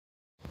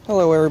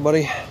Hello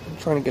everybody,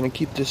 I'm going to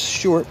keep this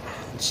short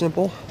and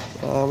simple.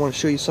 I want to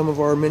show you some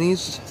of our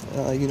minis,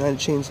 United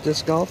Chains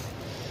Disc Golf.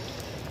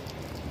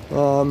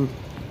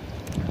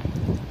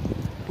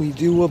 We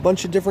do a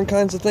bunch of different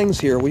kinds of things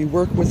here. We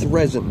work with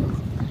resin.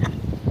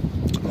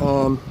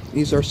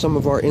 These are some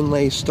of our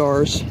inlay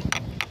stars.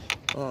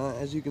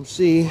 As you can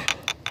see,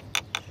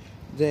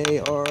 they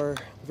are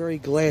very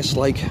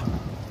glass-like,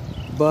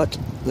 but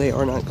they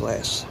are not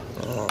glass.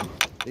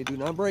 They do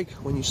not break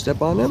when you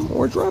step on them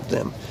or drop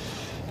them.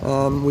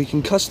 We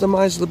can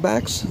customize the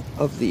backs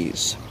of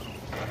these.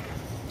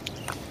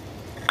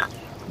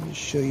 Let me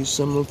show you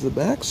some of the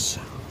backs.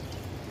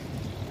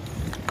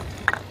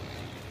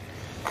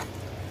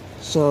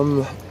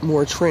 Some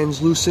more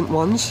translucent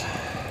ones.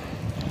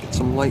 Get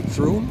some light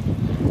through them.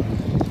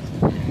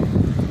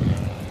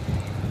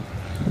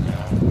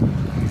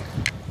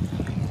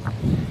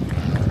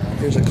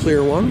 Here's a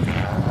clear one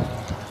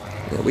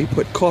that we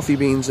put coffee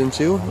beans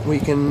into. We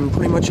can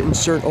pretty much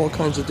insert all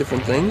kinds of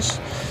different things.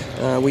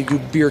 We do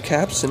beer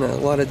caps in a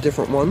lot of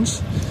different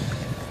ones.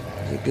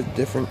 It's a good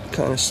different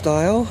kind of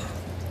style.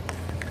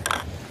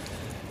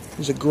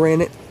 There's a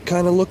granite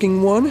kind of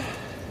looking one.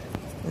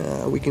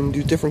 We can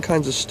do different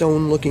kinds of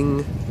stone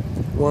looking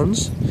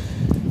ones.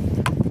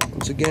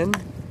 Once again,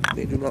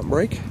 they do not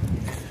break.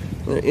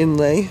 They're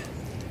inlay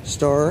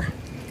star.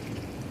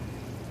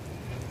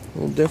 A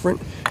little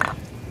different.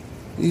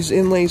 These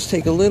inlays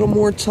take a little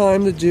more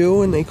time to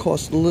do and they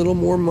cost a little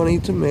more money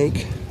to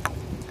make.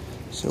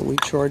 So we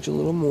charge a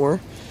little more.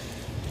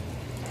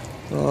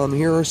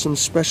 Here are some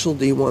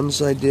specialty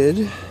ones I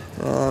did.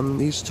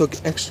 These took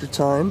extra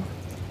time,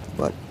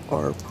 but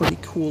are pretty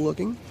cool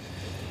looking.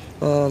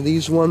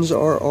 These ones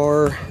are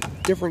our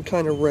different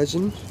kind of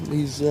resin.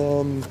 These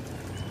are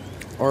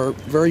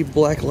very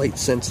black light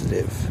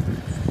sensitive.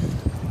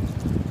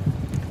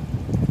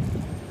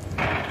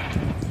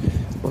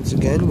 Once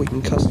again, we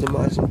can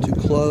customize them to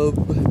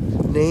club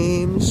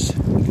names.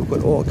 We can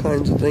put all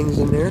kinds of things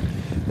in there.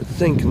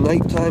 Think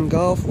nighttime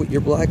golf with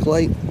your black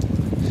light.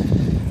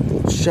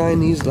 We'll shine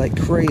these like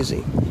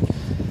crazy.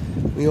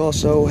 We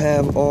also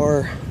have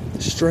our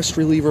stress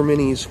reliever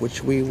minis,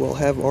 which we will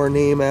have our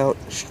name out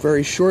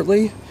very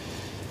shortly.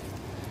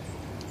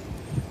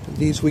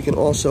 These we can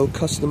also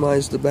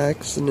customize the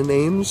backs and the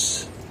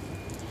names.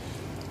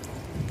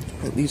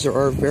 And these are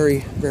our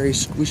very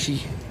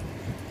squishy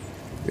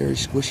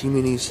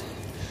minis.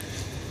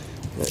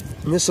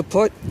 Miss a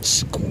putt,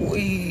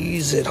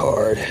 squeeze it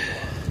hard.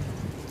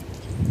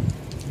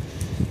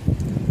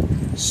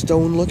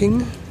 Stone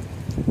looking.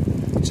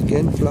 Once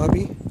again,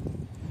 floppy.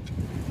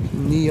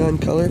 Neon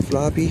color,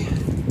 floppy.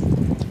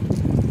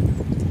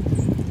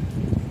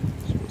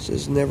 This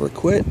says never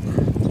quit.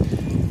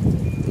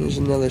 Here's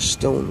another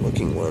stone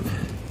looking one.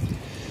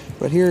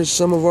 But here's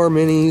some of our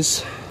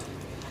minis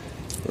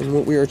and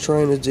what we are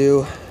trying to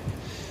do.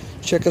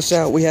 Check us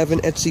out. We have an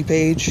Etsy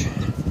page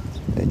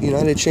at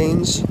United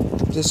Chains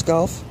Disc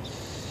Golf.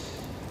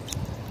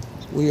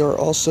 We are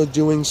also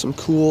doing some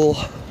cool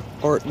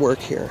artwork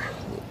here.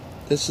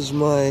 This is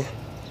my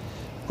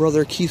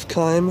brother Keith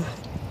Kime,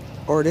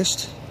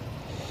 artist.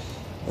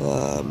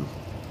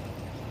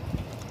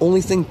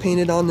 Only thing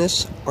painted on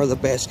this are the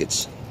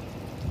baskets.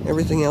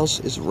 Everything else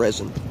is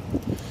resin.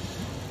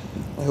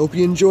 I hope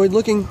you enjoyed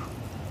looking.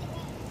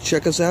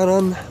 Check us out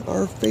on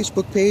our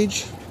Facebook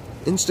page,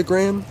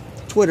 Instagram,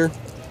 Twitter.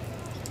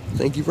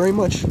 Thank you very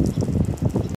much.